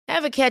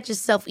Ever catch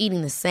yourself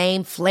eating the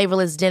same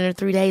flavorless dinner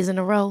 3 days in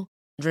a row?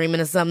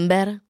 Dreaming of something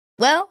better?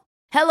 Well,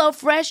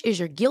 HelloFresh is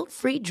your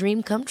guilt-free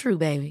dream come true,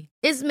 baby.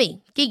 It's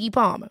me, Keke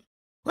Palmer.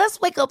 Let's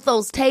wake up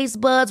those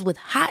taste buds with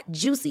hot,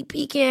 juicy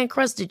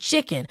pecan-crusted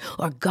chicken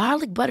or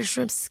garlic butter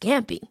shrimp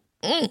scampi.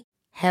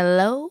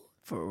 Hello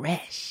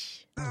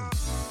Fresh.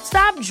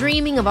 Stop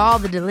dreaming of all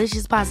the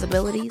delicious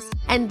possibilities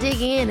and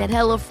dig in at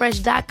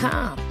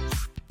HelloFresh.com.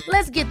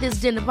 Let's get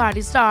this dinner party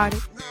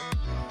started.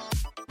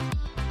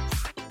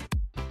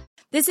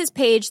 This is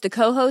Paige, the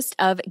co-host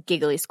of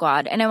Giggly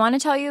Squad, and I want to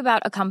tell you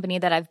about a company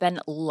that I've been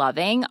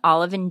loving,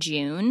 Olive &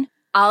 June.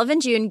 Olive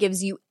 & June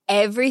gives you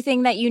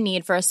everything that you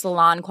need for a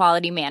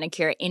salon-quality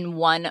manicure in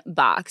one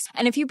box.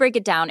 And if you break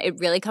it down, it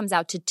really comes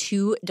out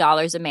to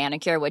 $2 a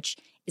manicure, which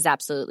is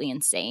absolutely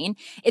insane.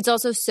 It's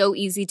also so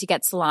easy to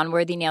get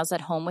salon-worthy nails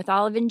at home with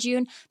Olive &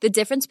 June. The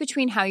difference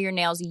between how your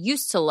nails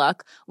used to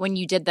look when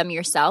you did them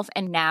yourself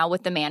and now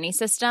with the Mani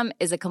system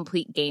is a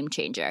complete game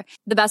changer.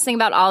 The best thing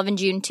about Olive &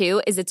 June,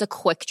 too, is it's a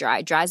quick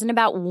dry. Dries in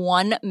about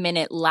 1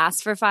 minute,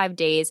 lasts for 5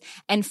 days,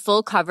 and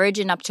full coverage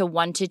in up to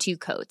 1 to 2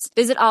 coats.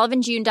 Visit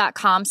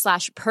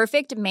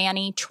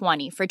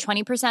oliveandjune.com/perfectmani20 for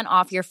 20%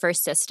 off your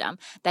first system.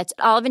 That's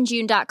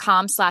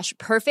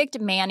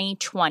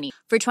oliveandjune.com/perfectmani20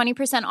 for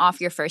 20% off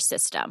your first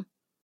system.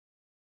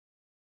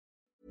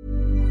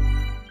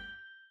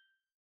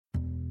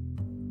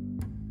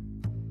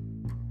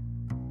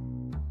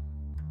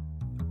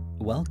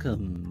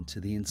 Welcome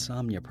to the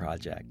Insomnia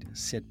Project.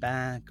 Sit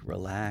back,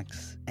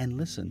 relax, and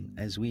listen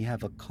as we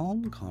have a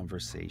calm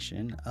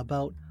conversation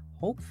about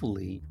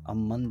hopefully a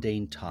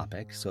mundane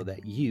topic so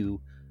that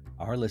you,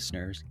 our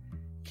listeners,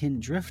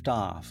 can drift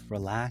off,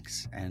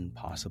 relax, and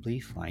possibly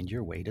find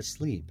your way to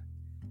sleep.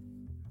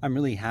 I'm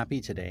really happy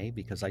today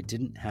because I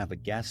didn't have a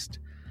guest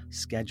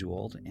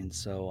scheduled, and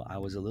so I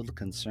was a little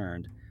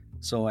concerned.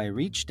 So I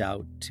reached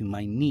out to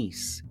my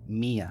niece,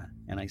 Mia,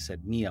 and I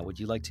said, Mia, would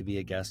you like to be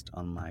a guest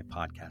on my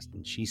podcast?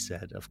 And she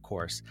said, of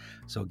course.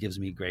 So it gives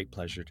me great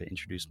pleasure to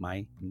introduce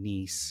my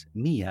niece,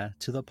 Mia,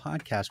 to the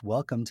podcast.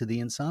 Welcome to the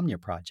Insomnia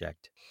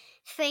Project.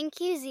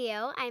 Thank you,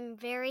 Zio. I'm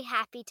very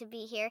happy to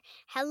be here.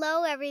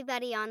 Hello,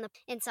 everybody on the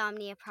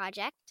Insomnia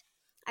Project.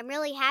 I'm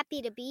really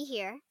happy to be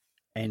here.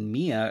 And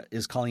Mia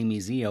is calling me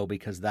Zio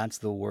because that's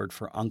the word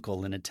for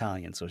uncle in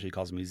Italian. So she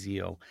calls me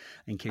Zio,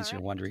 in case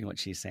you're wondering what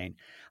she's saying.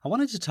 I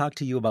wanted to talk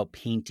to you about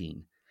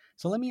painting.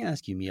 So let me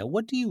ask you, Mia,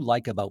 what do you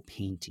like about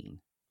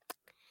painting?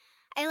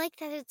 I like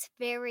that it's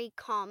very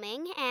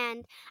calming,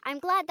 and I'm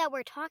glad that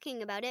we're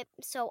talking about it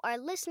so our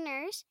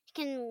listeners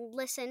can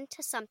listen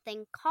to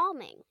something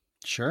calming.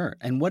 Sure.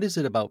 And what is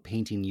it about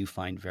painting you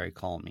find very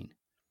calming?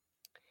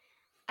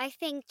 I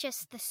think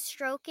just the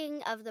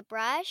stroking of the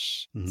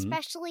brush,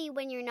 especially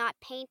when you're not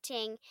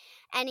painting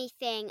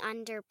anything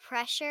under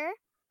pressure.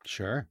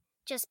 Sure.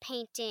 Just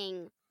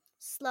painting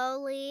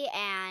slowly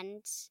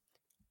and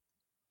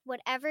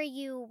whatever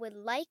you would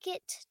like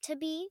it to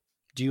be.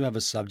 Do you have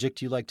a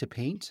subject you like to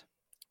paint?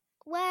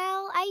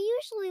 Well, I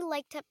usually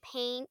like to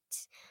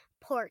paint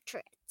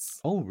portraits.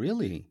 Oh,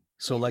 really?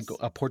 So Yes. like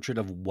a portrait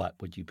of what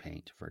would you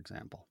paint, for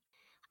example?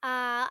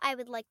 I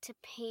would like to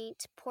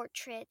paint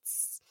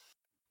portraits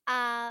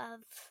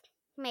of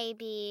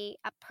maybe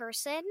a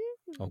person,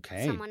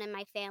 Okay. someone in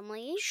my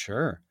family.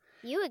 Sure.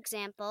 You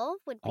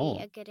example would be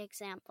a good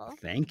example.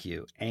 Thank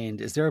you.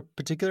 And is there a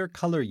particular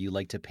color you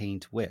like to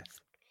paint with?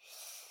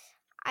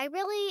 I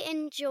really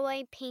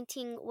enjoy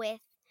painting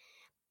with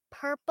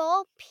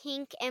purple,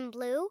 pink, and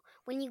blue.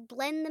 When you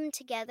blend them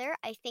together,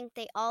 I think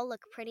they all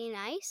look pretty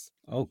nice.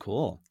 Oh,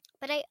 cool.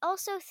 But I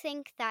also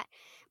think that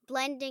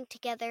blending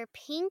together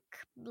pink,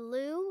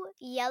 blue,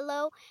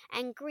 yellow,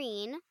 and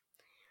green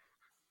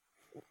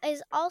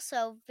is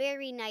also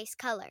very nice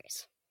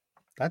colors.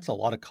 That's a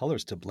lot of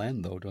colors to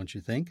blend, though, don't you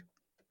think?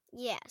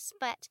 Yes,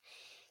 but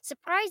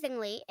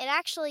surprisingly, it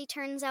actually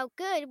turns out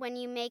good when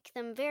you make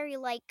them very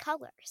light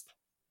colors.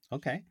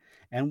 Okay.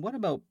 And what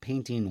about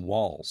painting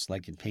walls?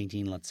 Like in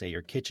painting, let's say,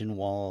 your kitchen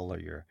wall or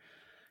your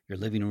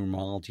living room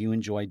wall. Do you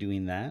enjoy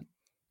doing that?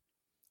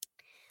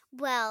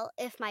 Well,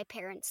 if my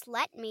parents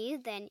let me,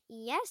 then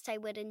yes, I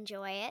would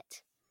enjoy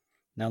it.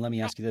 Now, let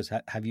me ask you this.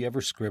 Have you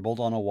ever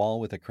scribbled on a wall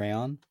with a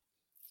crayon?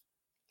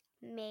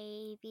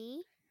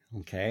 Maybe.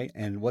 Okay.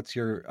 And what's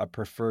your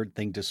preferred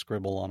thing to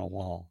scribble on a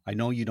wall? I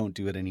know you don't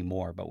do it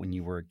anymore, but when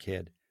you were a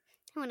kid.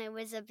 When I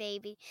was a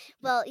baby.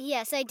 Well,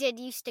 yes, I did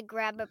used to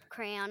grab a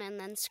crayon and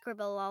then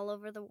scribble all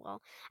over the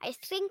wall. I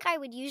think I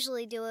would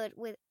usually do it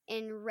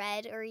in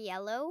red or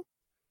yellow.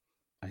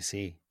 I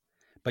see.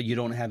 But you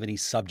don't have any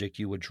subject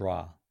you would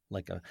draw,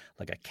 like a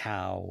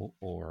cow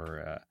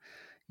or,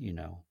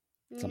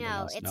 something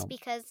else? It's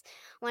because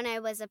when I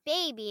was a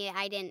baby,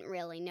 I didn't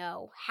really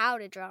know how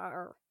to draw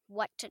or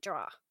what to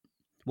draw.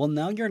 Well,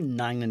 now you're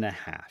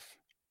 9.5.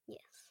 Yes.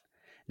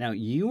 Now,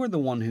 you are the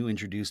one who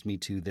introduced me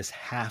to this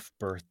half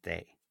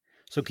birthday.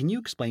 So can you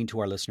explain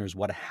to our listeners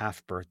what a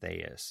half birthday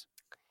is?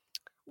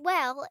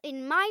 Well,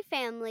 in my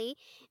family,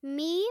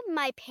 me,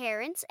 my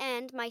parents,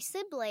 and my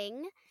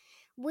sibling,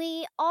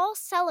 we all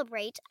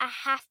celebrate a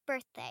half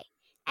birthday.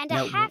 And a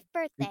Now, half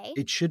birthday,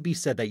 it should be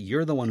said that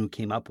you're the one who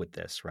came up with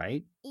this,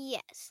 right?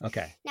 yes.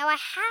 Okay. Now, a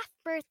half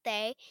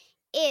birthday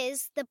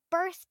is the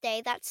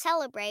birthday that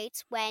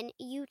celebrates when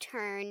you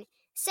turn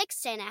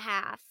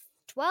 6.5,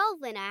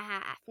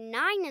 12.5,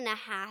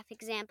 9.5.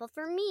 Example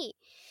for me.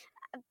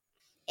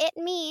 It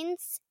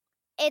means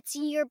it's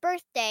your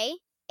birthday.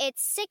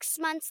 It's 6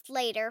 months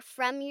later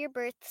from your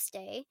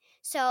birthday.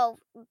 So,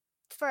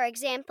 for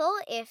example,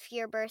 if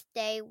your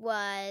birthday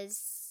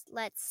was,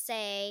 let's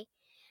say,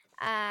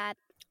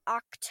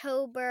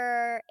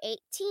 October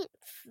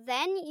 18th,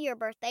 then your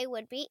birthday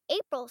would be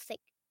April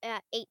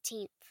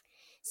 18th,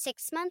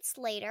 6 months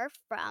later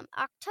from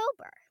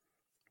October.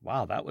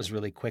 Wow, that was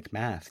really quick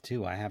math,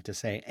 too, I have to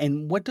say.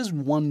 And what does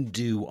one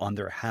do on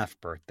their half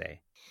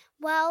birthday?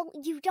 Well,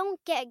 you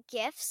don't get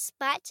gifts,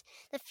 but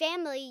the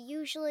family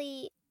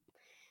usually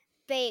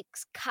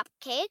bakes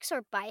cupcakes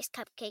or buys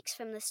cupcakes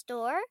from the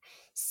store,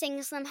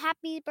 sings them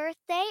happy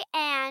birthday,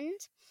 and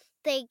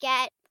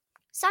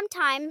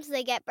sometimes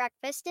they get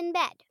breakfast in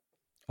bed.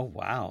 Oh,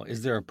 wow.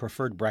 Is there a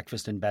preferred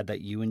breakfast in bed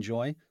that you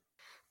enjoy?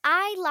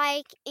 I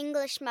like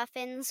English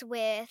muffins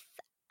with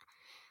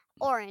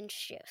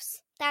orange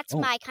juice. That's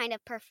Oh. my kind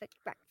of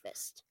perfect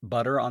breakfast.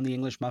 Butter on the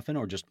English muffin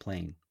or just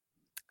plain?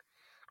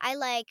 I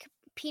like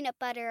peanut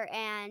butter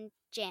and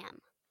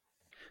jam.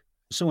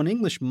 So an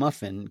English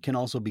muffin can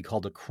also be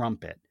called a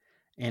crumpet.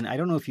 And I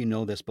don't know if you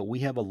know this, but we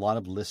have a lot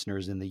of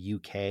listeners in the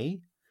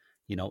UK,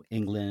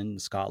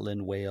 England,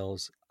 Scotland,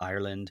 Wales,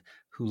 Ireland,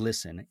 who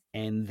listen,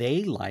 and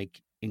they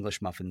like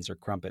English muffins or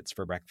crumpets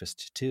for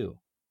breakfast too.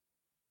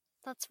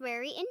 That's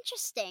very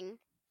interesting.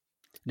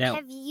 Now,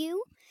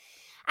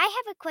 I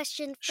have a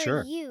question for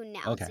Sure. you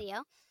now, Okay.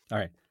 Zio. all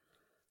right.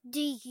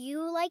 Do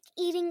you like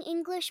eating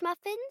English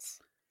muffins?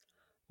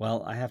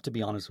 Well, I have to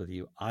be honest with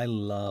you. I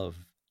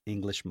love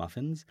English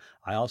muffins.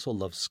 I also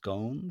love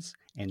scones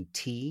and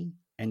tea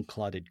and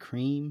clotted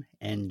cream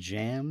and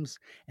jams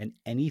and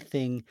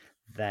anything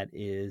that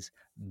is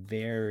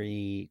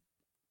very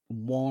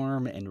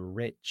warm and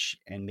rich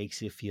and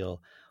makes you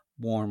feel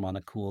warm on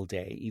a cool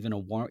day.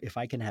 If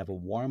I can have a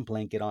warm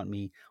blanket on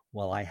me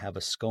while I have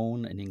a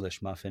scone, an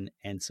English muffin,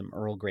 and some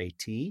Earl Grey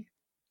tea,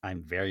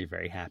 I'm very,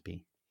 very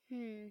happy.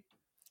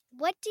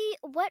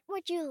 What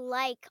would you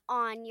like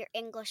on your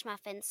English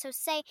muffin? So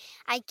say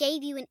I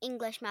gave you an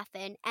English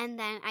muffin and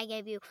then I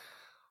gave you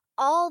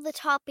all the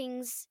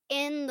toppings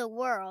in the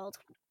world.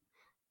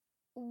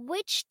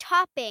 Which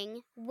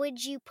topping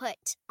would you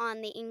put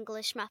on the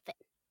English muffin?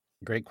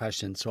 Great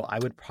question. So I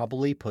would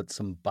probably put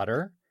some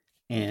butter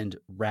and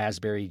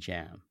raspberry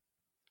jam.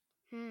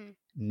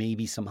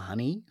 Maybe some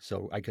honey.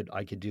 So I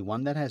could do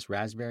one that has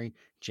raspberry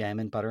jam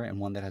and butter and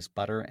one that has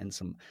butter and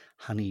some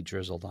honey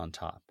drizzled on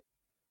top.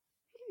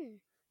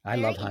 I Very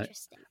love honey.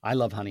 interesting. I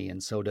love honey,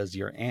 and so does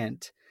your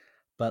aunt.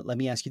 But let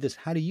me ask you this: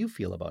 how do you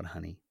feel about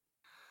honey?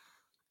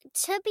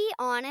 To be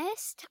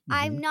honest,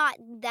 I'm not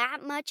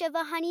that much of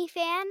a honey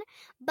fan,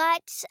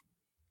 but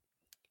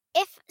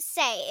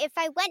if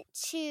I went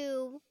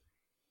to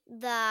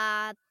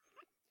the,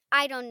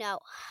 I don't know,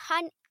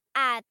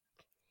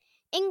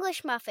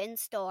 English muffin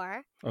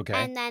store, Okay.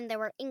 and then there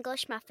were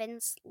English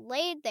muffins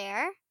laid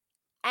there,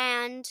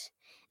 and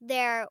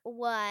there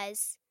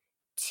was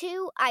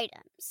 2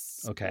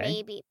 items. Okay.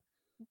 Maybe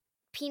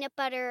peanut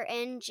butter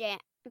and jam.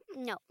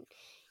 No,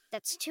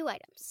 that's 2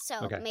 items.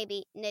 So Okay.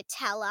 maybe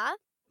Nutella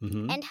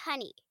and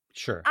honey.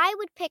 Sure. I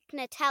would pick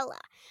Nutella.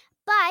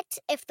 But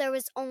if there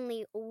was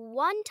only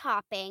one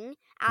topping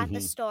at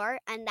the store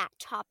and that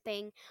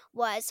topping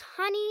was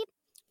honey,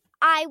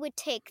 I would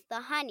take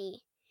the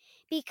honey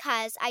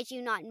because I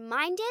do not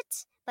mind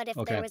it. But if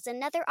Okay. there was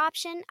another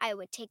option, I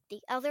would take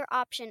the other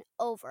option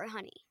over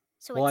honey.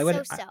 So Well,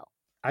 it's so-so.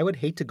 I would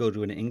hate to go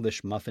to an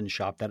English muffin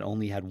shop that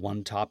only had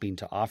one topping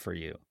to offer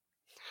you.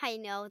 I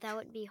know, that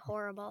would be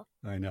horrible.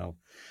 I know.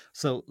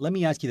 So let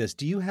me ask you this.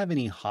 Do you have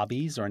any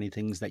hobbies or any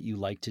things that you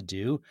like to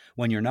do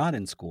when you're not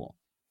in school?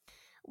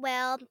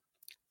 Well,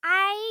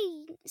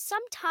 I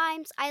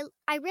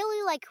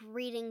really like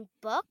reading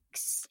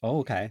books. Oh,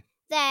 okay.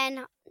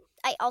 Then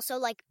I also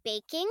like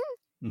baking.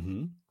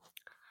 Mm-hmm.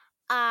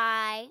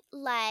 I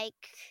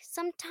like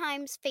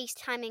sometimes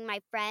FaceTiming my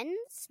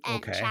friends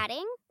and Okay.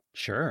 chatting.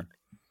 Sure.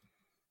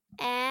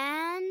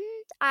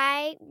 And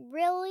I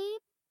really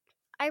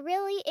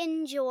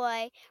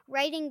enjoy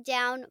writing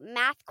down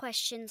math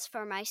questions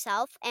for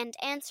myself and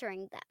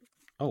answering them.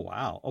 Oh,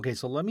 wow. Okay,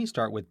 so let me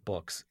start with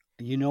books.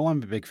 You know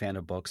I'm a big fan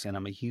of books, and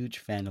I'm a huge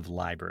fan of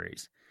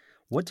libraries.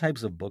 What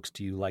types of books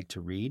do you like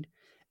to read?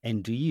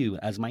 And do you,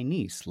 as my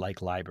niece,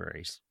 like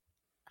libraries?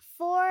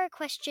 For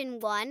question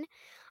 1,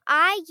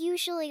 I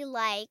usually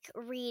like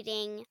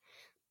reading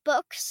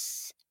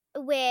books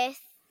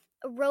with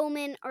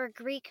Roman or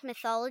Greek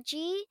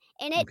mythology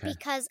in it Okay.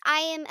 because I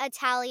am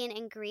Italian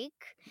and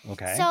Greek.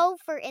 Okay. So,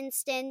 for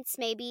instance,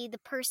 maybe the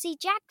Percy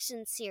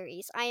Jackson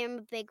series. I am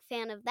a big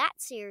fan of that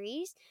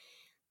series.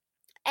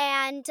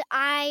 And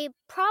I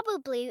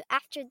probably,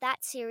 after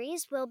that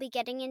series, will be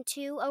getting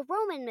into a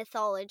Roman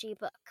mythology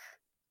book.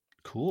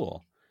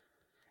 Cool.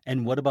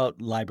 And what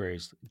about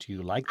libraries? Do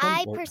you like them?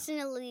 I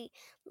personally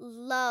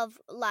love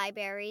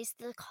libraries.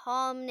 The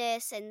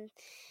calmness and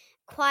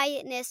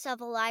quietness of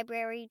a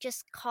library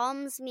just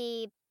calms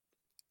me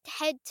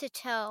head to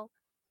toe.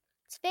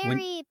 It's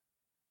When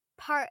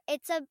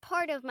it's a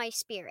part of my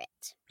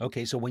spirit.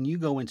 Okay, so when you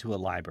go into a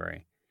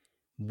library,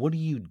 what do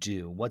you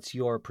do? What's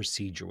your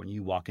procedure when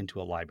you walk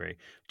into a library?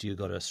 Do you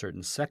go to a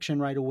certain section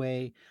right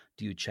away?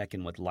 Do you check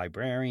in with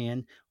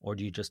librarian, or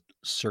do you just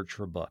search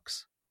for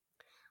books?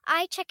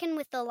 I check in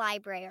with the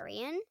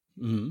librarian.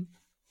 Hmm.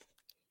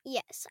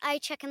 Yes, I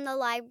check in the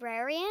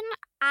librarian,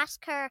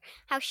 ask her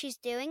how she's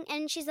doing,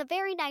 and she's a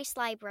very nice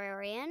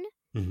librarian.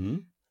 Hmm.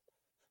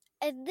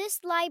 This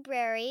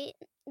library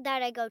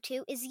that I go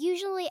to is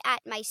usually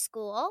at my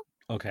school.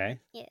 Okay,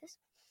 Yes.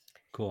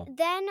 cool.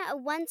 Then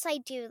once I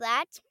do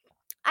that,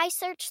 I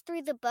search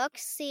through the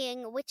books,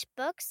 seeing which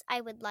books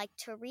I would like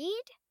to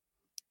read.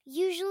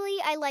 Usually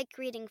I like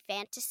reading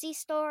fantasy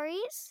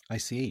stories, I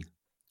see.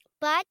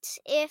 but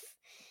if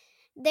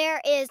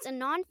there is a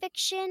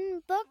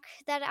nonfiction book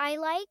that I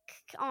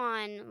like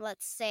on,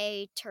 let's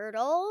say,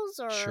 turtles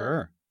or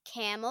Sure.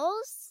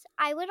 camels,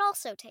 I would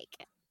also take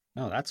it.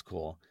 Oh, that's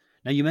cool.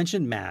 Now, you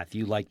mentioned math.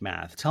 You like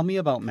math. Tell me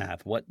about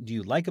math. What do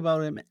you like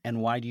about it,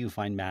 and why do you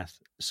find math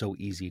so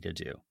easy to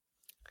do?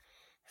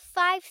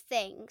 5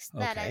 things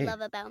that I Okay.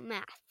 love about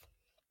math: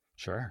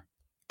 Sure.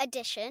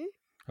 addition,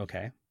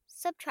 Okay.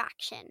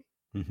 subtraction,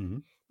 Mm-hmm.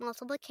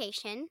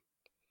 multiplication,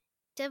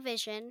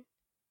 division,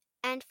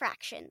 and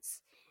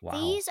fractions. Wow.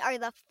 These are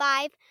the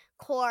 5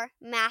 core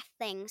math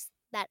things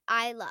that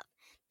I love.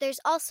 There's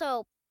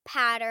also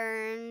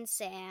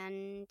patterns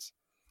and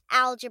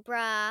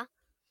algebra,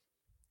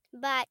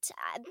 but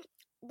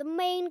the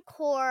main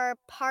core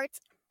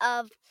parts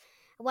of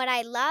what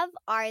I love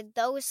are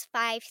those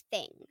 5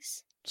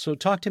 things. So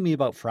talk to me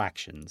about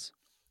fractions.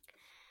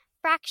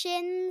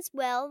 Fractions,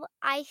 well,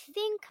 I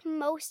think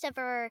most of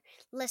our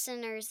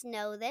listeners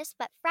know this,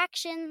 but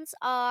fractions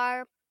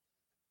are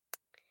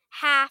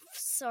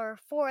halves or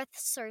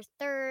fourths or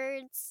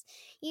thirds.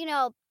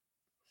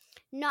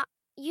 Not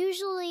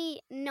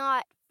usually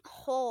not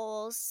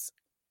wholes.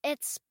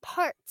 It's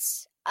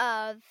parts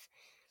of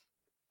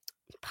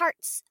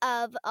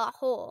a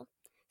whole.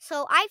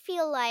 So I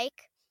feel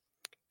like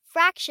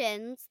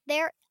fractions,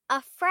 they're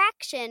a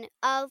fraction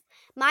of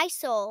my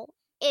soul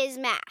is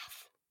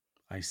math.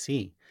 I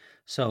see.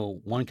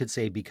 So one could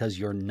say because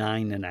you're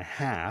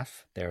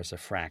 9.5, there's a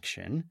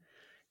fraction.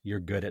 You're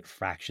good at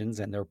fractions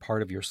and they're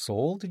part of your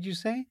soul, did you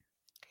say?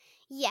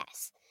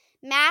 Yes,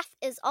 math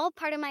is all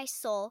part of my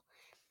soul,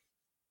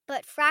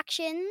 but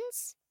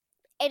fractions,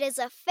 it is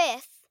a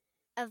fifth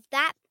of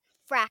that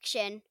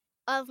fraction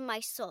of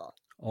my soul.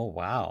 Oh,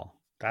 wow.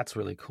 That's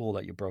really cool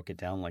that you broke it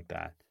down like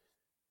that.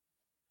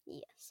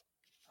 Yes.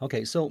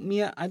 Okay, so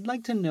Mia, I'd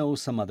like to know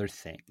some other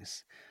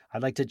things.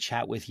 I'd like to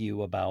chat with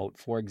you about,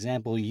 for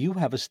example, you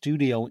have a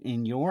studio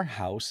in your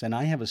house and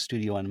I have a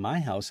studio in my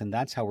house, and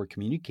that's how we're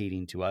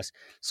communicating to us.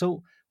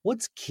 So,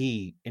 what's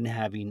key in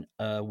having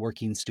a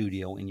working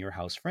studio in your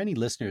house for any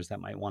listeners that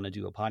might want to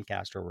do a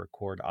podcast or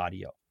record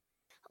audio?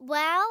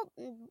 Well,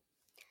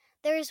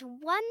 there's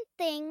one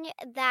thing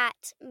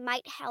that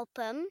might help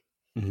them.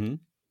 Mm-hmm.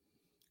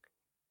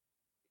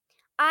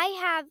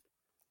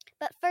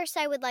 But first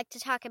I would like to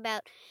talk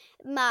about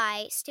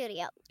my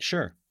studio.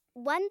 Sure.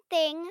 The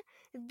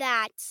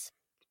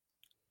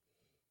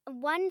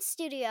one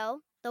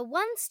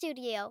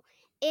studio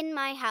in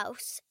my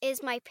house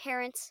is my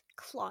parents'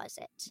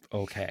 closet.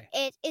 Okay.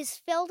 It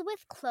is filled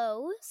with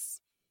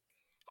clothes,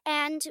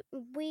 and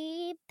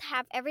we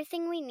have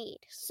everything we need.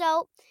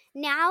 So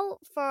now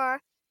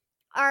for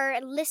our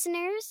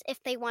listeners,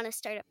 if they want to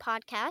start a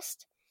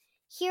podcast,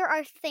 here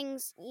are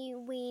things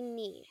we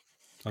need.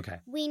 Okay.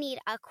 We need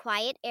a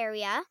quiet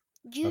area,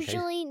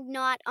 usually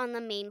not on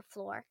the main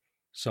floor.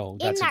 So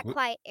In that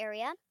quiet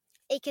area,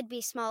 it could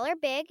be small or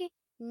big,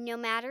 no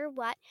matter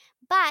what,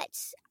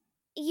 but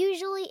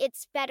usually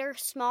it's better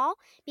small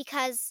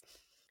because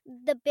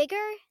the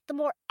bigger, the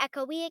more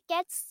echoey it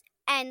gets,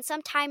 and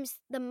sometimes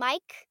the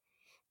mic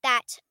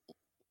that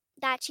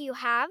you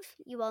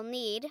will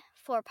need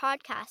for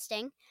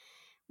podcasting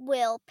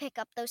will pick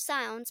up those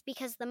sounds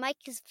because the mic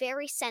is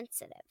very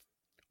sensitive.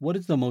 What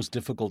is the most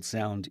difficult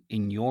sound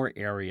in your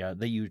area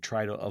that you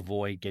try to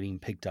avoid getting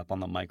picked up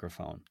on the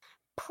microphone?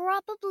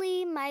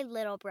 Probably my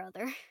little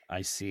brother.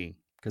 I see,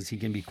 because he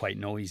can be quite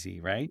noisy,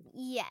 right?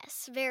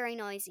 Yes, very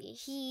noisy.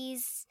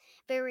 He's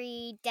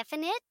very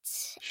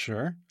definite.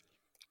 Sure.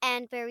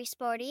 And very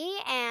sporty,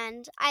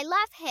 and I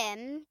love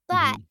him,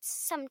 but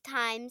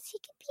sometimes he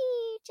can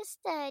be just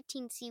a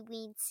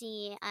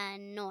teensy-weensy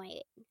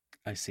annoying.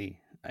 I see.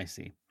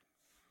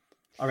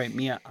 All right,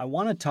 Mia, I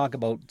want to talk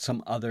about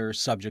some other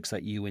subjects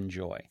that you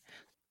enjoy.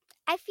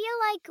 I feel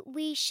like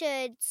we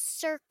should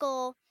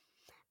circle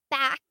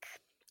back.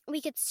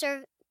 We could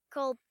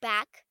circle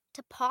back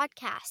to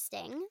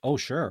podcasting. Oh,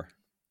 sure.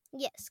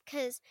 Yes,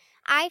 because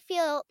I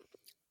feel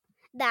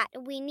that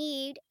we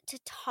need to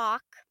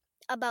talk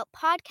about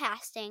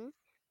podcasting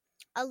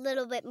a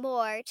little bit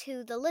more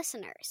to the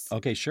listeners.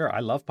 Okay, sure. I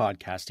love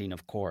podcasting,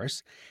 of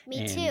course.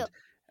 Me too.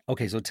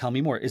 Okay, so tell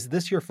me more. Is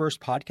this your first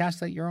podcast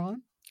that you're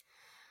on?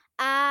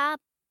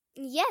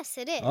 Yes,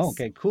 it is. Oh,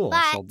 okay, cool.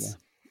 But all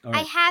I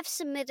right. have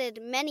submitted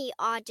many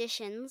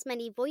auditions,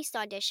 many voice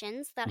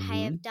auditions that I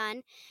have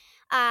done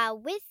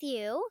with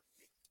you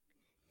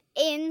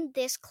in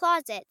this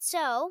closet.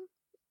 So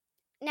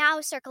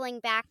now circling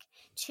back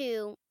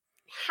to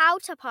how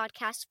to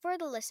podcast for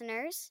the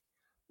listeners.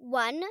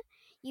 1,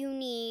 you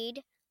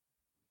need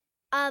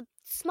a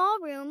small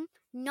room,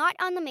 not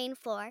on the main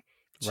floor.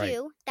 2, Right.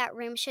 that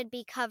room should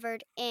be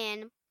covered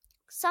in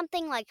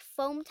something like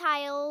foam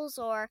tiles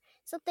or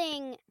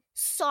something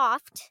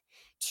soft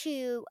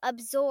to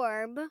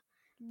absorb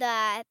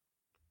the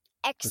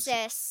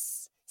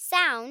excess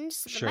sound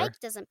so the Sure. mic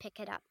doesn't pick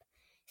it up.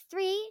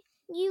 3,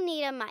 you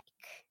need a mic.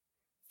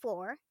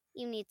 4,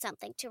 you need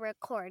something to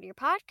record your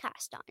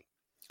podcast on.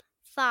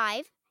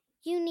 5,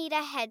 you need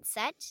a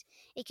headset.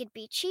 It could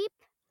be cheap.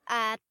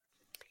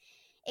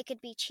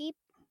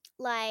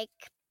 Like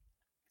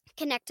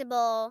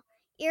connectable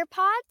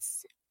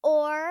earpods,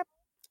 or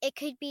it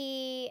could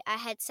be a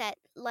headset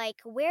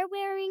like we're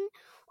wearing,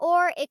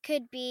 or it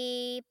could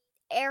be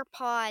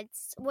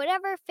AirPods,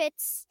 whatever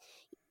fits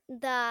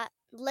the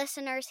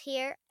listeners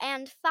here.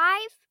 And 5,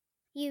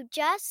 you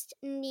just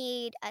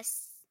need a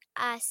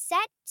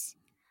set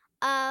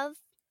of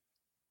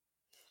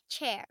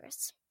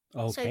chairs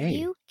so Okay.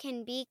 you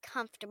can be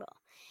comfortable.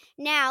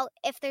 Now,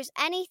 if there's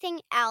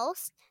anything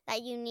else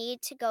that you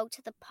need to go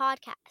to the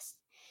podcast,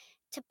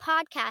 to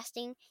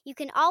podcasting, you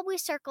can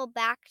always circle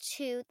back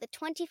to the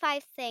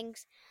 25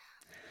 things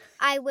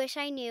I wish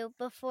I knew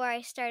before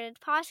I started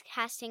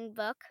podcasting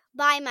book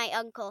by my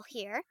uncle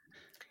here.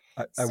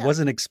 I So-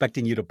 wasn't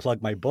expecting you to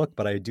plug my book,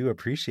 but I do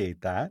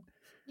appreciate that.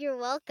 You're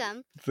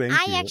welcome. Thank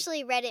I you.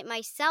 actually read it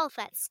myself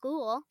at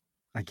school.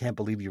 I can't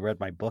believe you read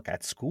my book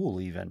at school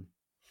even.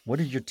 What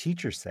did your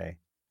teacher say?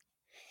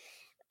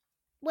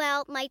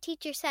 Well, my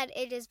teacher said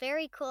it is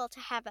very cool to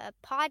have a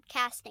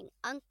podcasting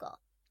uncle.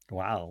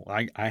 Wow,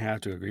 I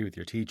have to agree with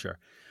your teacher.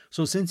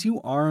 So since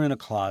you are in a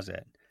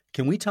closet,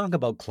 can we talk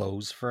about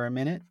clothes for a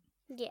minute?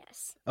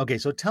 Yes. Okay,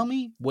 so tell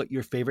me what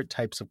your favorite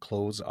types of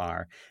clothes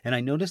are. And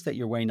I noticed that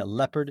you're wearing a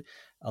leopard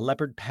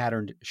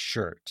patterned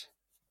shirt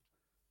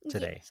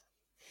today. Yes.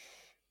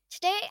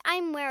 Today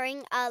I'm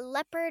wearing a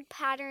leopard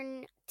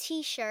pattern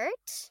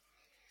t-shirt.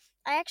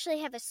 I actually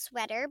have a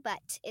sweater,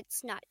 but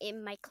it's not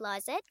in my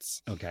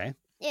closet. Okay,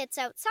 It's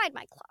outside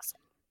my closet.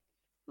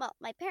 Well,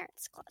 my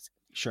parents' closet.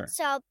 sure.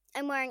 So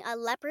I'm wearing a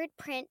leopard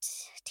print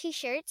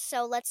t-shirt.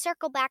 So let's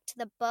circle back to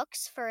the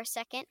books for a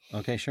second.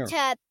 Okay, sure.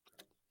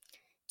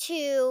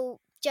 To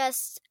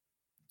just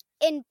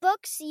in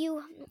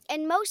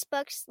most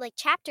books, like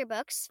chapter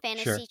books,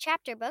 fantasy Sure.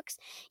 chapter books,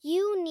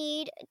 you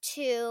need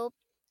to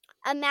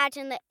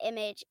imagine the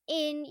image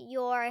in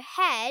your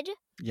head,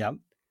 Yep.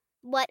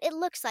 what it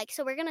looks like.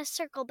 So we're going to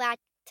circle back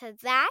to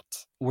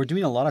that. We're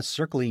doing a lot of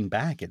circling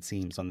back, it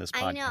seems, on this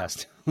I know.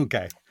 podcast.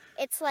 Okay.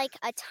 It's like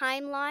a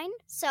timeline.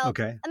 So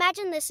Okay.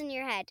 imagine this in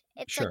your head.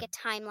 It's Sure. like a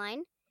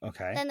timeline.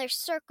 Okay. Then there's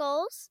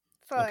circles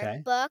for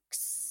Okay.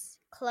 books,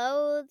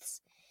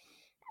 clothes,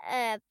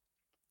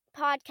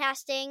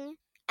 podcasting,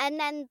 and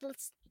then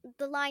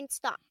the line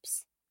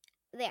stops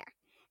there.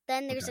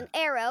 Then there's Okay. an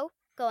arrow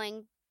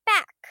going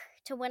back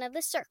to one of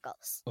the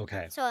circles.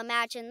 Okay. So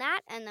imagine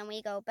that, and then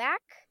we go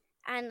back,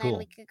 and then Cool.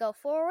 we could go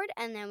forward,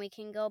 and then we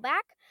can go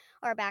back,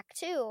 or back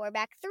 2, or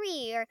back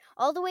 3, or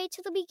all the way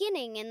to the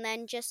beginning, and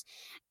then just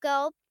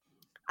go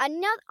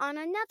on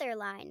another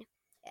line.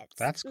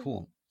 That's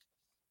cool.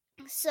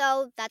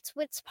 So that's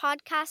what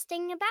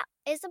podcasting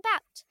is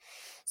about.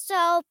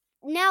 So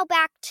now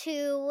back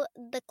to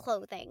the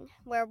clothing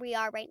where we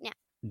are right now.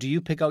 Do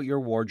you pick out your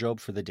wardrobe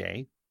for the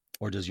day,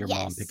 or does your mom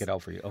Yes. pick it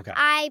out for you? Okay.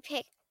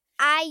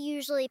 I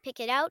usually pick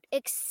it out,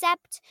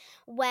 except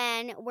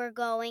when we're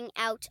going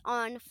out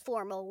on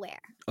formal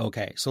wear.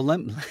 Okay. So let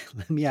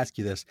me ask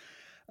you this,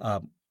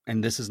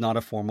 and this is not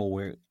a formal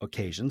wear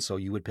occasion, so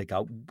you would pick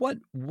out what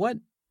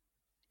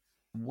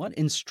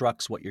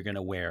instructs what you're going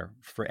to wear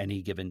for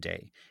any given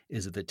day?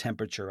 Is it the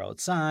temperature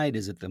outside?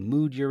 Is it the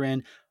mood you're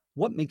in?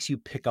 What makes you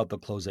pick out the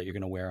clothes that you're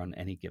going to wear on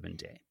any given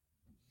day?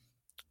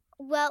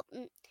 Well,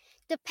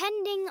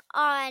 depending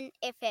on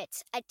if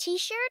it's a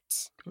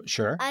t-shirt,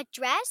 Sure. a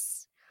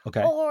dress,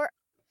 Okay. or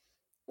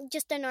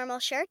just a normal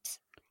shirt,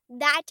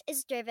 that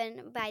is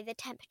driven by the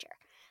temperature.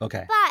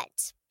 Okay.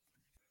 But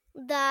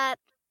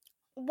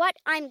what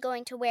I'm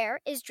going to wear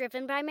is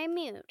driven by my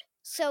mood.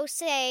 So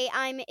say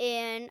I'm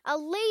in a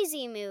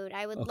lazy mood,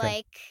 I would Okay.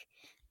 like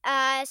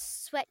a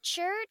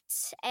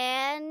sweatshirt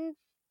and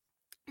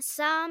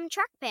some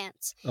track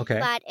pants. Okay.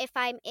 But if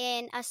I'm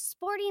in a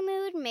sporty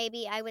mood,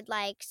 maybe I would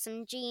like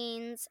some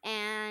jeans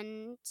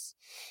and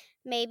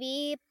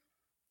maybe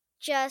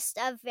just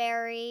a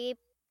very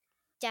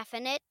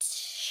definite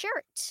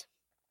shirt.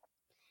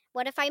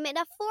 What if I'm in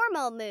a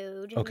formal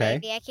mood? Okay.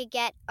 Maybe I could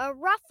get a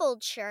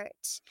ruffled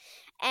shirt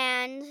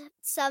and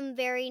some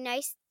very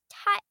nice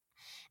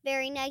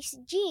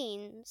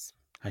jeans.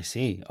 I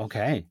see.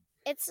 Okay.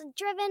 It's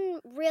driven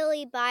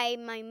really by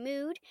my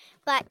mood,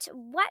 but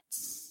what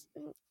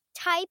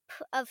type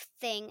of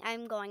thing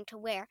I'm going to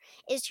wear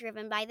is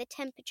driven by the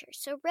temperature.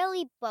 So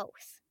really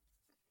both.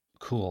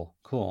 Cool.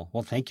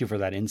 Well, thank you for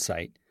that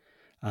insight.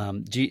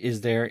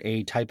 Is there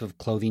a type of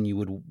clothing you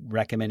would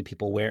recommend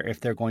people wear if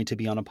they're going to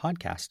be on a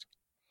podcast?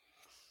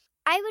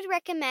 I would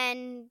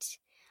recommend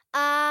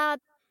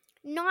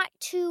not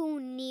too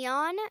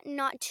neon,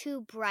 not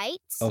too bright.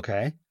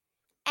 Okay.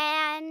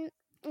 And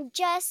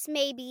just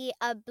maybe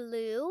a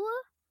blue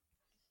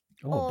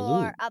Oh, or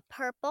blue. a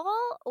purple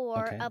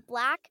or Okay. a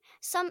black.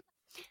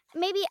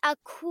 Maybe a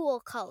cool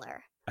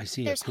color. I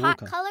see. There's a cool hot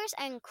colors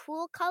and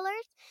cool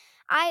colors.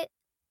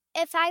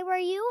 If I were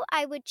you,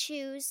 I would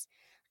choose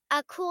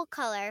a cool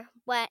color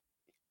when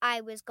I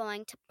was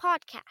going to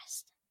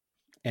podcast.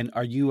 And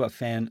are you a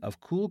fan of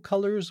cool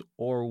colors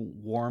or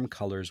warm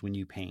colors when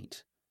you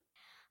paint?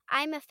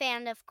 I'm a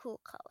fan of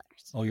cool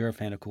colors. Oh, you're a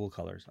fan of cool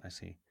colors. I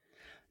see.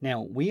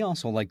 Now, we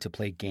also like to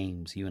play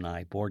games, you and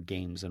I, board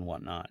games and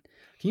whatnot.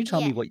 Can you tell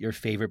me Yeah. what your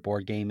favorite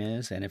board game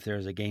is and if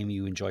there's a game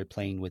you enjoy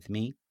playing with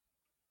me?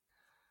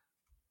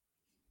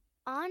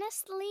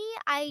 Honestly,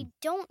 I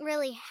don't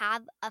really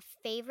have a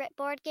favorite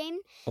board game.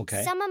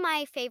 Okay. Some of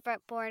my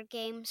favorite board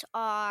games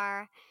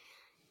are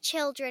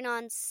Children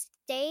on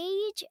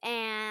Stage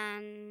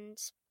and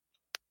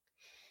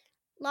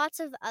lots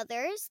of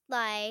others,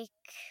 like,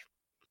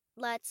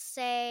 let's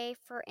say,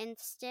 for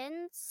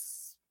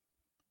instance,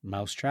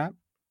 Mousetrap?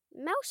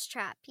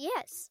 Mousetrap,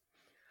 yes.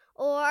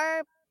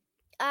 Or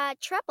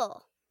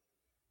Treble.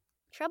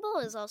 Treble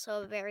is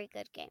also a very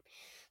good game.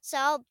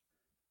 So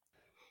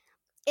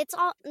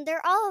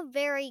they're all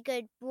very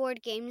good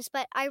board games,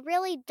 but I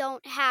really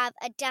don't have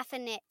a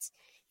definite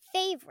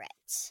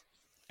favorite.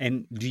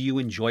 And do you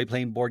enjoy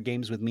playing board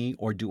games with me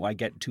or do I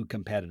get too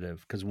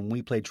competitive? Because when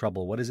we play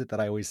Trouble, what is it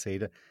that I always say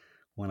to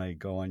when I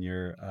go on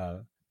your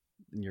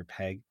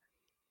peg?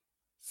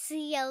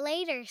 See you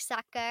later,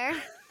 sucker.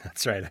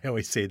 That's right. I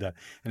always say that.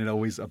 And it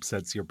always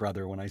upsets your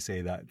brother when I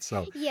say that.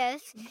 So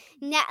Yes.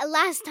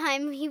 Last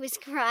time he was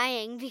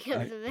crying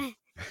because of it.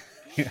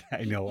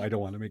 I know I don't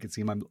want to make it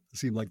seem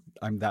like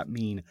I'm that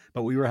mean,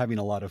 but we were having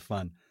a lot of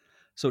fun.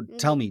 So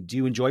tell me, do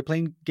you enjoy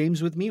playing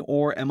games with me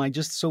or am I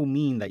just so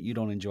mean that you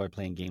don't enjoy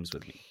playing games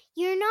with me?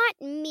 You're not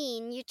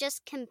mean, you're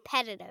just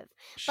competitive.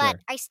 Sure. But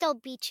I still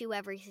beat you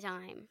every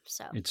time,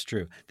 so. It's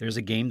true. There's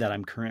a game that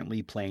I'm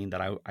currently playing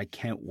that I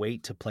can't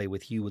wait to play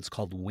with you. It's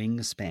called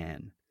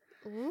Wingspan.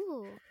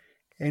 Ooh.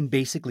 And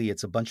basically,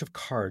 it's a bunch of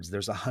cards.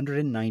 There's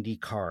 190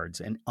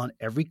 cards, and on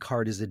every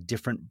card is a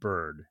different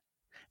bird.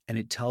 And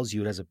it tells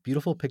you, it has a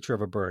beautiful picture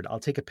of a bird. I'll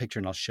take a picture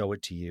and I'll show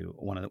it to you,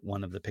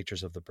 one of the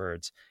pictures of the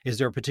birds. Is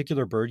there a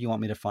particular bird you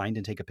want me to find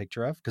and take a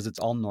picture of? Because it's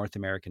all North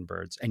American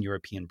birds and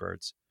European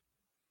birds.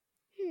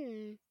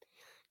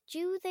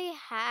 Do they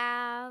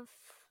have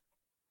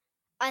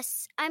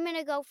I'm going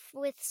to go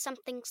with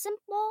something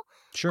simple.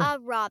 Sure. A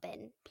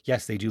robin.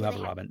 Yes, they do have a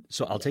they have- robin.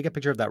 So I'll take a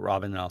picture of that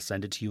robin and I'll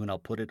send it to you and I'll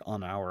put it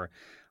on our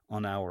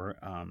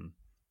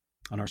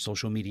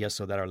social media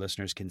so that our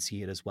listeners can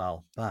see it as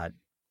well. But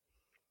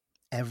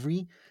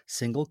every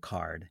single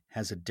card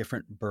has a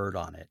different bird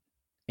on it.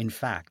 In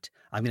fact,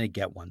 I'm going to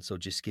get one. So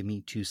just give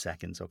me 2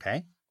 seconds,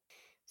 okay?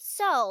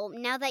 So,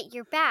 now that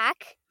you're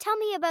back, tell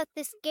me about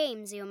this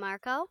game, Zio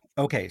Marco.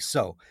 Okay,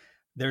 so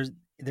there's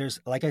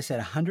like I said,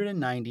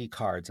 190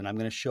 cards, and I'm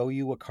going to show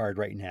you a card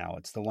right now.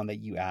 It's the one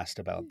that you asked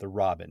about, the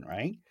robin,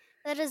 right?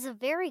 That is a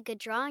very good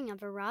drawing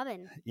of a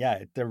robin.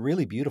 Yeah, they're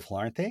really beautiful,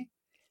 aren't they?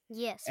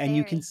 Yes, And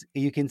very.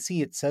 you can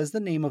see it says the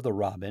name of the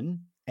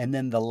robin and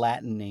then the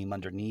Latin name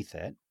underneath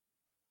it.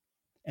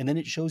 And then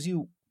it shows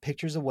you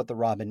pictures of what the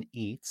robin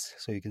eats.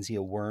 So you can see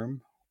a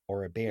worm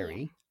or a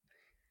berry. Yeah.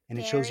 And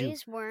it Berries, shows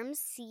you, worms,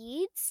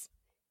 seeds.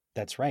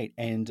 that's right.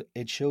 And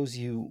it shows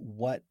you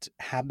what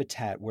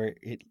habitat where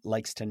it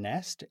likes to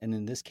nest. And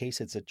in this case,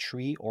 it's a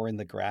tree or in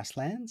the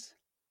grasslands.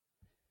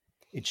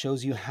 It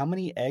shows you how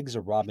many eggs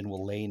a robin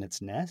will lay in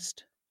its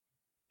nest,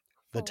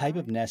 the type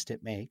of 4. nest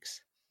it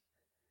makes,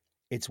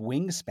 its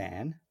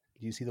wingspan.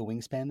 Do you see the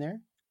wingspan there?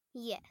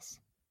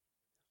 Yes.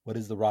 What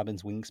is the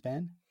robin's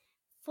wingspan?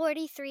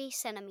 43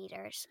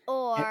 centimeters,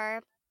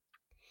 or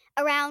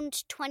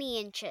around 20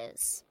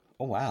 inches.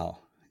 Oh, wow.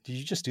 Did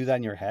you just do that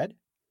in your head?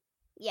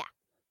 Yeah.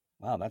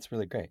 Wow, that's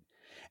really great.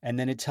 And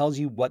then it tells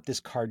you what this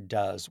card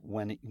does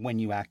when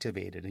you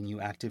activate it. And you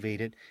activate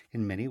it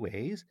in many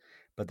ways,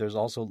 but there's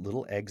also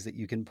little eggs that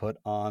you can put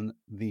on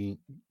the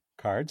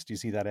cards. Do you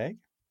see that egg?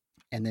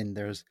 And then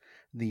there's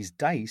these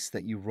dice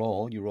that you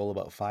roll. You roll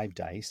about 5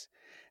 dice,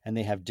 and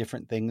they have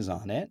different things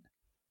on it.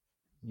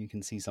 You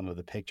can see some of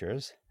the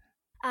pictures.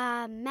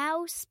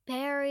 Mouse,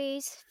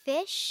 berries,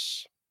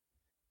 fish,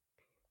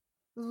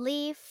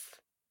 leaf,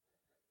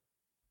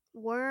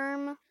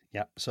 worm.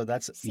 Yep. So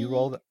that's you Seed.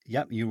 roll.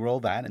 You roll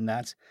that, and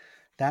that's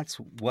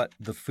what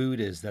the food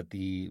is that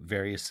the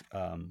various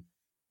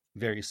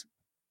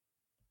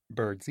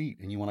birds eat,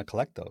 and you want to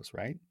collect those,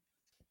 right?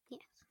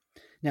 Yes.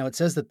 Now it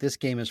says that this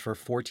game is for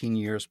 14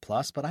 years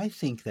plus, but I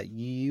think that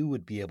you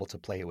would be able to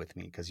play it with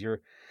me because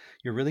you're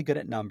really good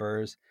at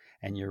numbers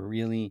and you're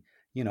really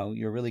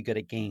you're really good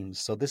at games.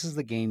 So this is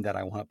the game that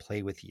I want to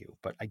play with you.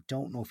 But I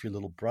don't know if your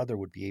little brother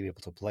would be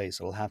able to play.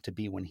 So it'll have to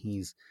be when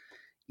he's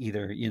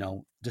either,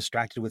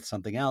 distracted with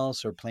something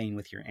else or playing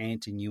with your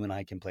aunt, and you and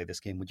I can play this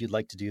game. Would you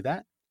like to do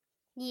that?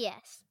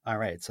 Yes. All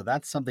right. So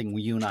that's something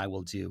you and I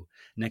will do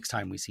next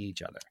time we see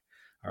each other.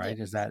 All right.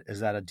 Yes. Is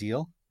that a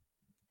deal?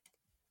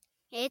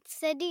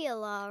 It's a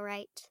deal, all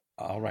right.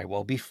 All right.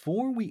 Well,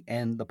 before we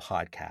end the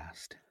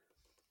podcast,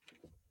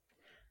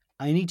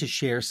 I need to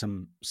share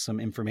some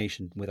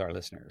information with our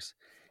listeners.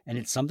 And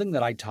it's something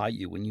that I taught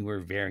you when you were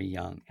very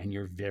young and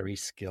you're very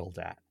skilled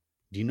at.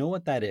 Do you know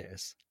what that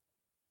is?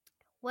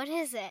 What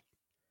is it?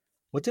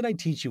 What did I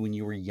teach you when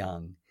you were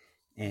young?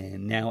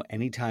 And now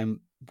anytime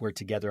we're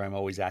together, I'm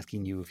always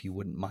asking you if you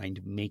wouldn't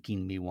mind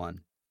making me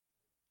one.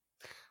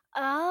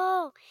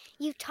 Oh,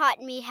 you taught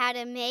me how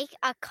to make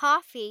a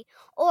coffee,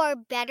 or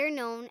better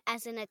known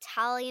as an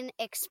Italian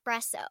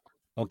espresso.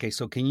 Okay,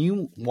 so can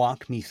you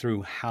walk me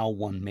through how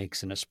one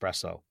makes an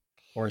espresso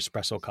or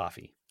espresso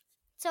coffee?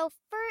 So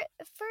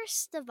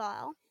first of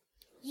all,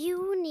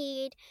 you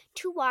need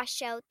to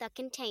wash out the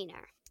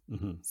container.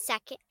 Mm-hmm.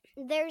 Second,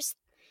 there's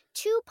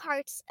 2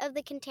 parts of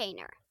the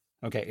container.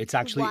 Okay,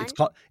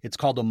 it's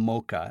called a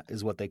mocha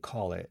is what they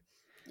call it.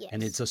 Yes.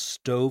 And it's a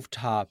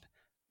stovetop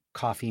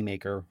coffee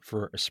maker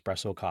for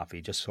espresso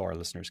coffee, just so our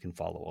listeners can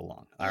follow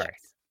along. All right.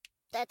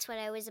 That's what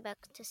I was about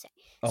to say.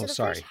 Oh, so the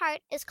sorry. first part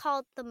is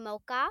called the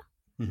mocha.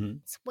 Mm-hmm.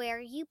 It's where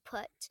you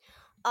put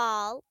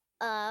all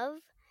of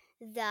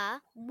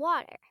the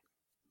water.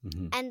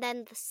 Mm-hmm. And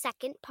then the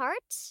second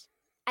part,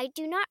 I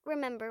do not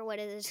remember what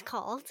it is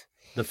called.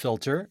 The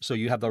filter. So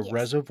you have the Yes.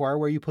 reservoir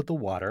where you put the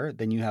water.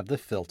 Then you have the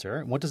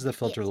filter. What does the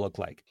filter Yes. look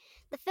like?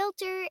 The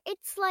filter,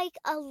 it's like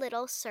a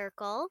little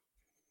circle.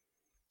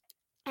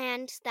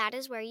 And that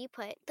is where you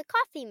put the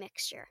coffee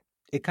mixture.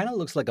 It kind of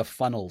looks like a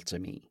funnel to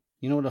me.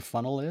 You know what a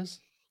funnel is?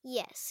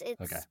 Yes,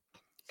 it's... Okay.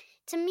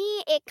 To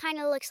me, it kind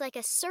of looks like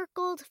a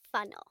circled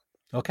funnel.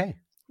 Okay.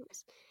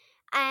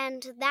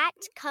 And that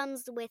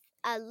comes with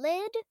a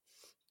lid.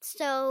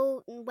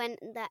 So when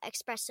the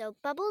espresso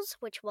bubbles,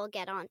 which we'll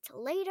get onto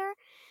later,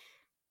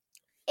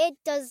 it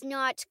does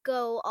not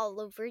go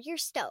all over your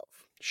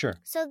stove. Sure.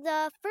 So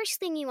the first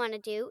thing you want to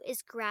do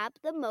is grab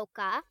the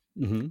mocha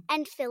Mm-hmm.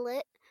 and fill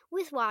it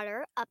with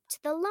water up to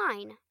the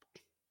line.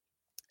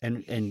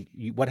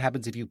 What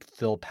happens if you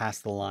fill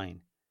past the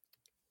line?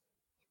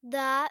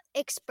 The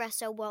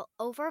espresso will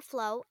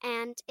overflow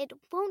and it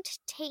won't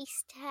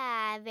taste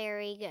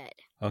very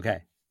good.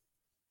 Okay.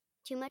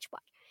 Too much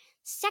water.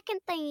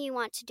 Second thing you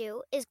want to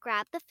do is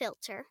grab the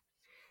filter,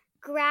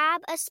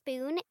 grab a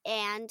spoon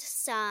and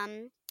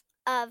some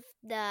of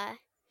the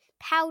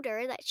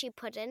powder that you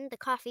put in, the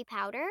coffee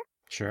powder.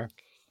 Sure.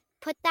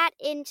 Put that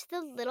into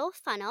the little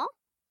funnel.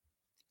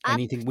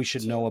 Anything we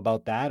should know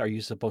about that? Are you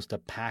supposed to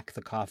pack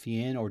the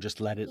coffee in or just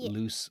let it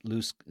loose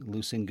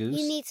and goose?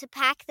 You need to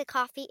pack the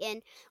coffee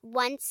in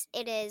once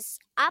it is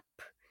up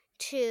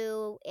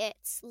to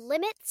its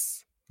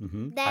limits.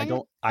 Mm-hmm.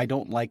 Then I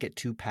don't like it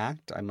too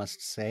packed, I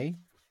must say.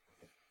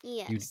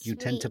 yes, You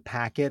tend to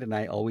pack it, and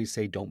I always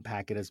say don't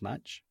pack it as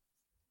much.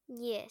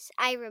 Yes,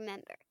 I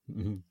remember.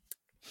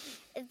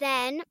 Mm-hmm.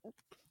 Then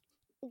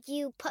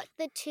you put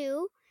the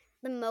two,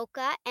 the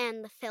mocha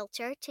and the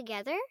filter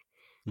together.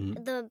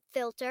 Mm-hmm. The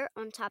filter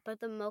on top of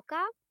the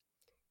mocha.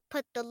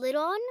 Put the lid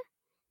on.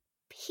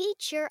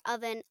 Heat your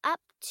oven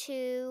up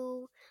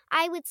to,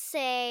 I would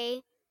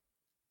say,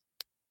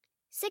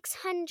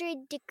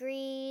 600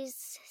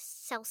 degrees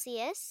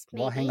Celsius.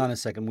 Maybe. Well, hang on a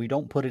second. We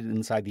don't put it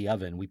inside the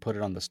oven. We put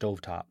it on the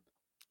stovetop.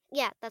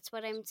 Yeah, that's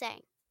what I'm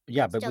saying.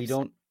 Yeah, but we Stovetop.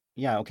 don't.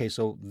 Yeah, okay.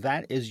 So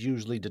that is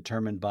usually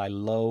determined by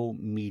low,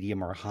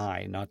 medium, or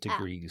high, not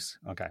degrees.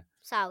 Okay.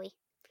 Sorry.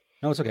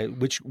 No, it's okay.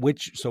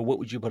 So what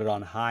would you put it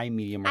on? High,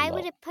 medium, or I low?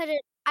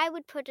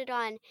 would put it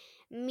on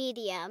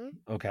medium,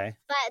 Okay.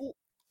 but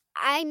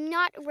I'm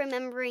not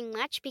remembering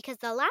much because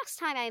the last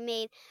time I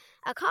made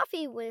a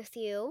coffee with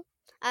you,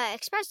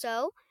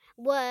 espresso,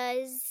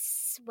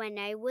 was when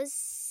I was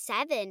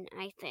 7,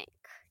 I think.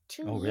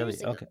 2 Oh, years really?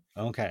 ago. Okay.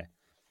 Okay.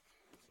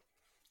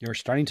 You're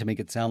starting to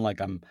make it sound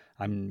like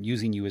I'm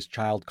using you as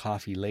child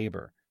coffee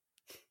labor.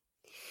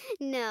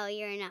 No,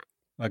 you're not.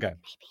 Okay.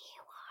 Maybe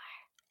you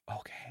are.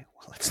 Okay.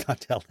 Well, let's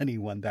not tell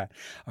anyone that.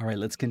 All right,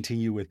 let's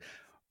continue with.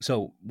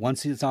 So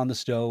once it's on the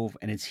stove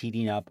and it's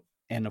heating up,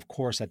 and of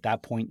course at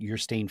that point you're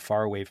staying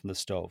far away from the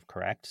stove,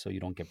 correct? So you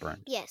don't get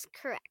burned. Yes,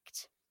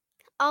 correct.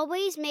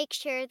 Always make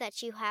sure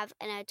that you have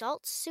an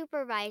adult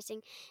supervising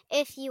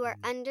if you are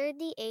under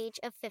the age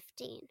of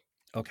 15.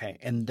 Okay.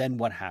 And then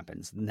what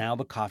happens? Now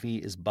the coffee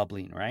is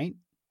bubbling, right?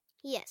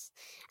 Yes.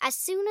 As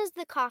soon as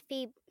the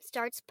coffee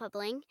starts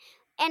bubbling,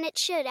 and it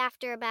should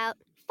after about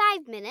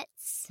 5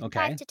 minutes, Okay.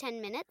 5 to 10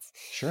 minutes,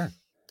 Sure.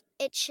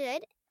 it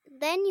should,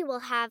 then you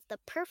will have the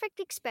perfect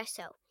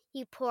espresso.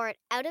 You pour it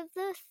out of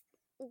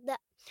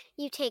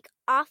you take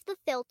off the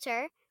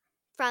filter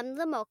from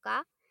the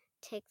mocha,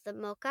 take the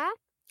mocha,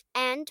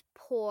 and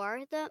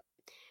pour the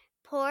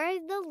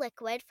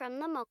liquid from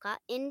the mocha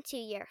into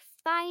your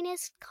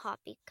finest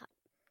coffee cup.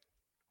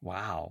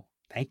 Wow.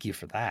 Thank you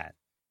for that.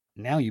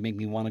 Now you make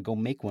me want to go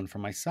make one for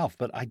myself,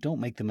 but I don't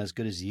make them as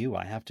good as you.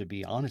 I have to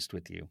be honest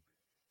with you.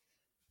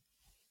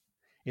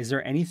 Is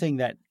there anything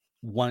that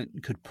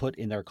one could put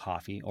in their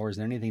coffee, or is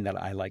there anything that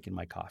I like in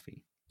my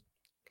coffee?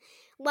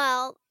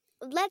 Well,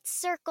 let's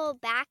circle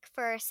back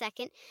for a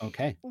second.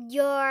 Okay.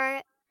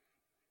 Your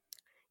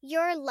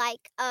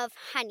like of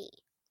honey.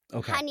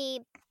 Okay.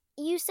 Honey,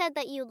 you said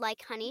that you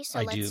like honey, so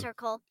I let's do.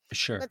 circle.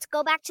 Sure. Let's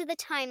go back to the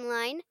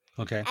timeline,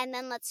 Okay. and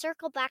then let's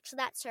circle back to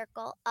that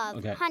circle of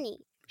Okay. honey.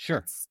 Sure.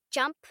 Let's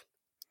jump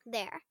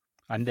there.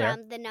 I'm there.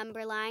 From the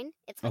number line.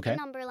 It's like Okay. a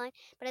number line,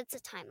 but it's a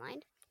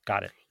timeline.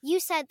 Got it. You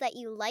said that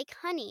you like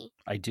honey.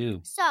 I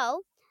do.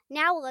 So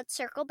now let's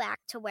circle back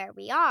to where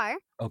we are.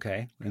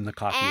 Okay. In the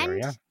coffee And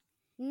area.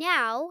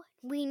 now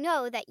we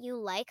know that you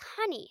like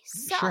honey.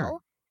 So Sure.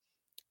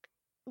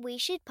 we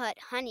should put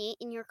honey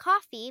in your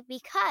coffee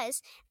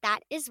because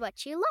that is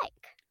what you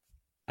like.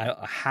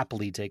 I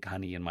happily take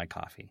honey in my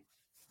coffee.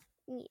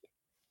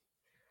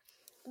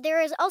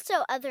 There is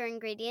also other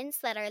ingredients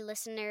that our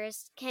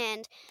listeners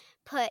can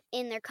put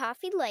in their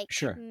coffee, like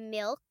Sure.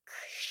 milk,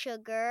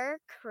 sugar,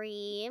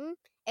 cream,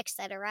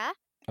 etc.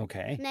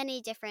 Okay.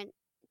 Many different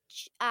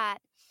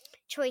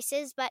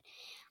choices. But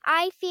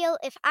I feel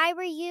if I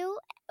were you,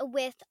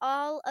 with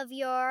all of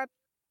your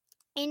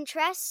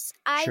interests,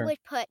 I Sure.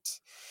 would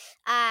put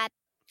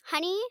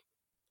honey,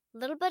 a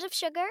little bit of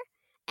sugar,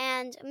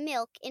 and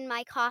milk in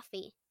my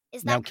coffee.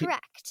 Is Now, that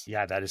correct?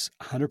 Yeah, that is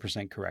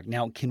 100% correct.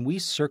 Now, can we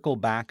circle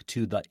back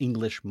to the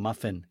English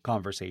muffin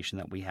conversation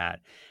that we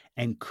had?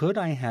 And could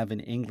I have an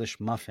English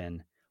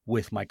muffin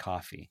with my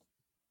coffee?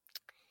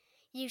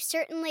 You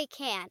certainly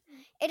can.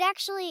 It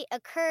actually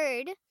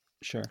occurred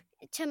Sure.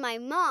 to my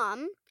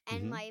mom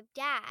and Mhm. my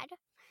dad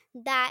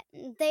that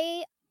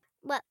they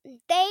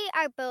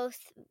are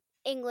both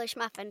English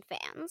muffin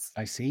fans.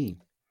 I see.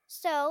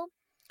 So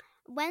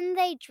when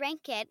they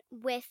drank it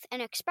with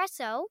an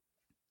espresso,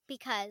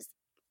 because,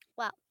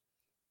 well,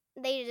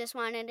 they just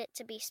wanted it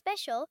to be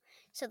special,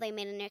 so they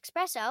made an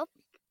espresso,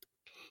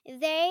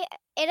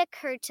 it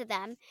occurred to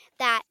them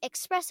that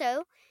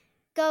espresso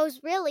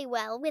goes really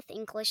well with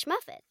English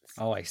muffins.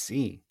 Oh, I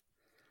see.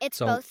 It's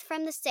So- both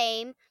from the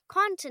same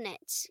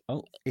continent.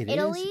 Oh, it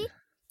is.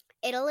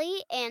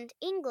 Italy and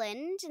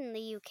England in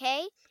the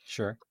UK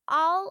Sure.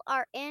 all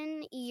are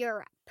in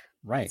Europe.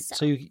 Right. So-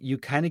 So you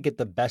kind of get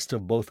the best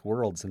of both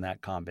worlds in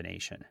that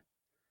combination.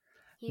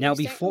 You Now,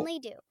 before- certainly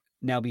do.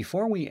 Now,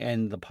 before we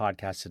end the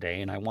podcast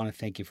today, and I want to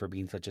thank you for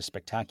being such a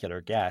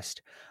spectacular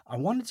guest, I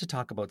wanted to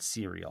talk about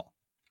cereal.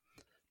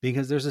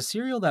 Because there's a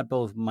cereal that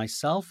both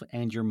myself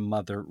and your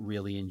mother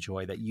really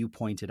enjoy that you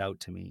pointed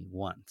out to me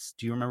once.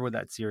 Do you remember what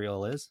that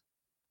cereal is?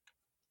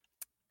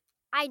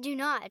 I do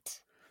not.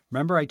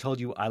 Remember I told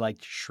you I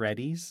liked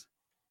Shreddies?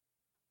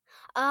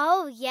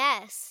 Oh,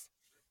 yes.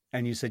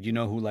 And you said you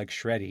know who likes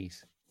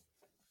Shreddies?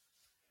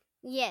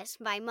 Yes,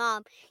 my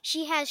mom.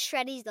 She has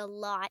Shreddies a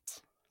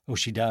lot. Oh,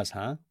 she does,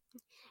 huh?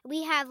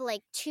 We have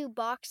like 2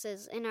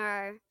 boxes in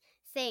our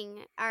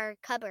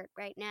cupboard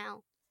right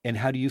now. And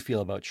how do you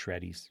feel about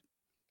Shreddies?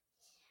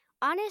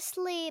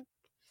 Honestly,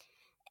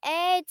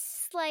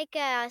 it's like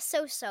a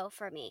so-so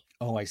for me.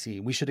 Oh, I see.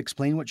 We should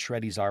explain what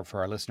Shreddies are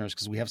for our listeners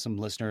because we have some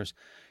listeners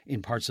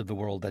in parts of the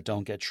world that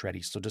don't get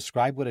Shreddies. So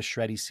describe what a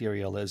Shreddy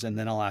cereal is, and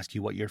then I'll ask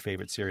you what your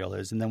favorite cereal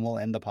is, and then we'll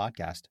end the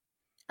podcast.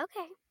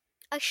 Okay.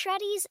 A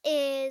Shreddies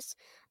is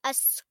a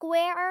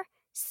square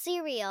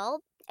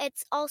cereal.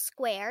 It's all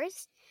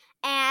squares.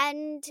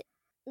 And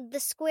the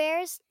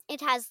squares, it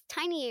has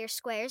tinier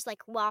squares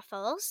like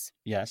waffles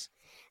Yes.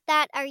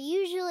 that are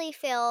usually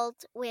filled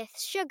with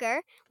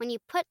sugar. When you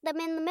put them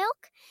in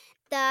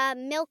the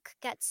milk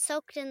gets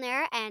soaked in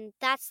there, and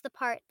that's the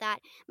part that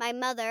my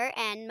mother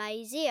and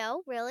my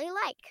Zio really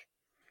like.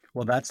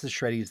 Well, that's the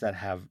Shreddies that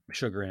have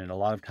sugar in it. A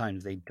lot of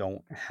times they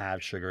don't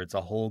have sugar. It's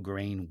a whole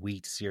grain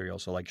wheat cereal.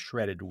 So like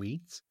shredded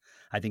wheats.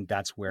 I think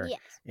that's where Yes.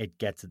 it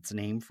gets its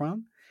name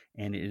from.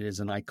 And it is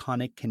an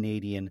iconic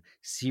Canadian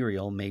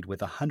cereal made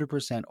with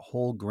 100%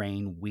 whole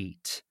grain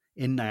wheat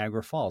in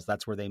Niagara Falls.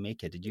 That's where they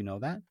make it. Did you know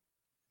that?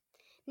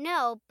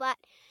 No, but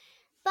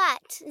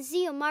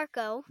Zio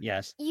Marco,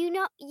 Yes. you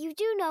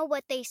do know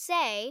what they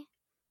say.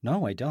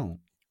 No, I don't.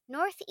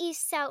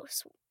 Northeast,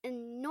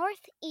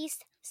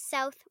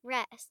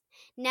 southwest.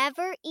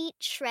 Never eat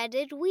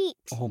shredded wheat.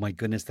 Oh my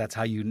goodness, that's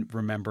how you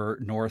remember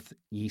north,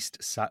 east,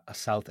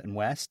 south, and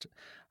west?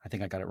 I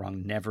think I got it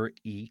wrong. Never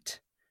eat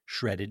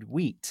shredded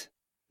wheat.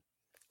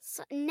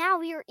 So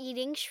now you're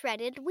eating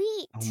shredded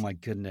wheat. Oh my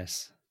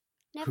goodness.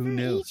 Never who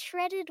knew? eat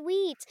shredded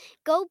wheat.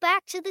 Go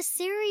back to the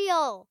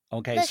cereal.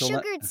 Okay, The so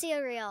sugared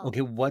cereal.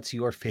 okay, what's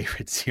your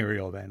favorite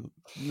cereal then?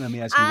 Let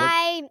me ask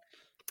you.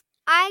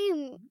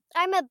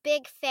 I'm a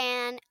big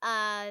fan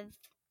of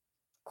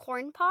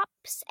Corn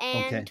Pops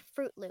and Okay.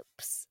 Fruit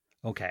Loops.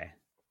 Okay.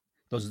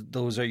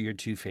 Those are your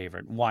 2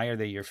 favorite. Why are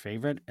they your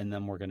favorite? And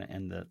then we're going to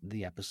end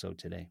the episode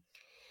today.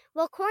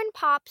 Well, Corn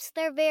Pops,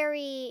 they're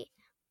very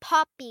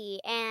poppy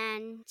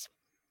and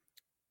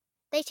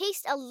they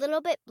taste a little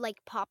bit like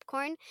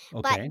popcorn,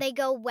 Okay. but they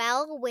go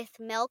well with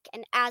milk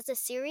and as a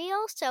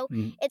cereal, so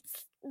Mm.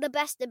 it's the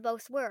best of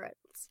both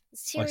difference.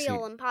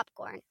 Cereal and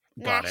popcorn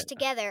mashed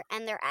together,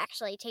 and they're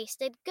actually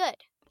tasted good.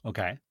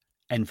 Okay.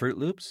 And Fruit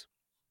Loops?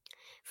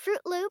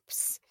 Fruit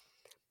Loops,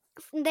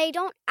 they're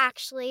not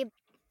actually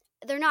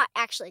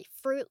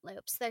Fruit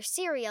Loops. They're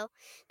cereal.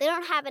 They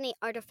don't have any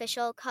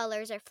artificial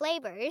colors or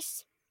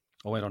flavors.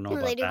 Oh, I don't know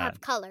about that. They do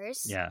have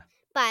colors. Yeah.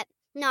 But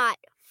not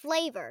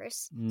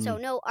flavors. So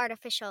no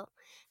artificial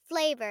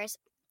flavors.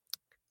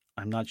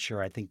 I'm not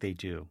sure. I think they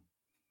do.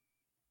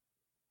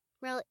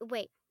 Really?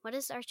 Wait, what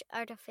does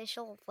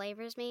artificial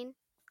flavors mean?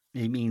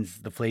 It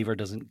means the flavor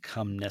doesn't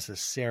come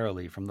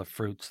necessarily from the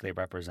fruits they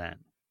represent.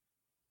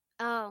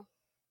 Oh.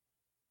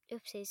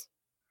 Oopsies.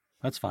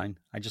 That's fine.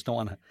 I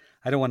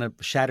don't want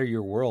to shatter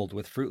your world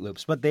with Fruit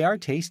Loops, but they are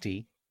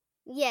tasty.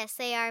 Yes,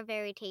 they are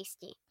very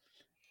tasty.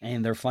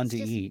 And they're fun to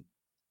eat.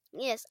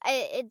 Yes,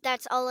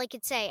 that's all I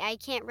could say. I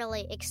can't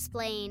really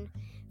explain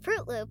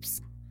Fruit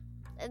Loops.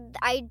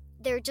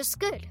 They're just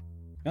good.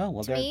 Oh,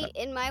 well, to me,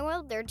 in my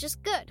world, they're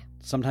just good.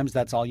 Sometimes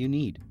that's all you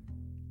need.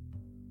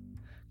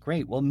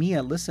 Great. Well,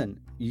 Mia,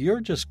 listen, you're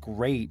just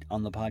great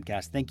on the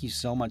podcast. Thank you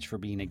so much for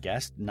being a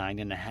guest.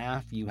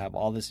 9.5. You have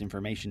all this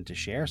information to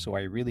share, so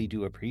I really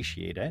do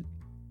appreciate it.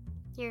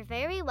 You're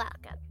very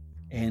welcome.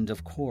 And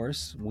of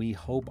course, we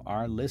hope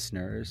our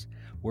listeners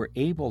were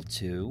able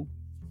to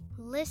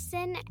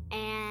listen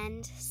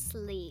and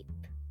sleep.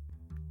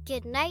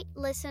 Good night,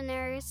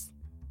 listeners.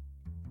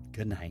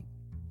 Good night.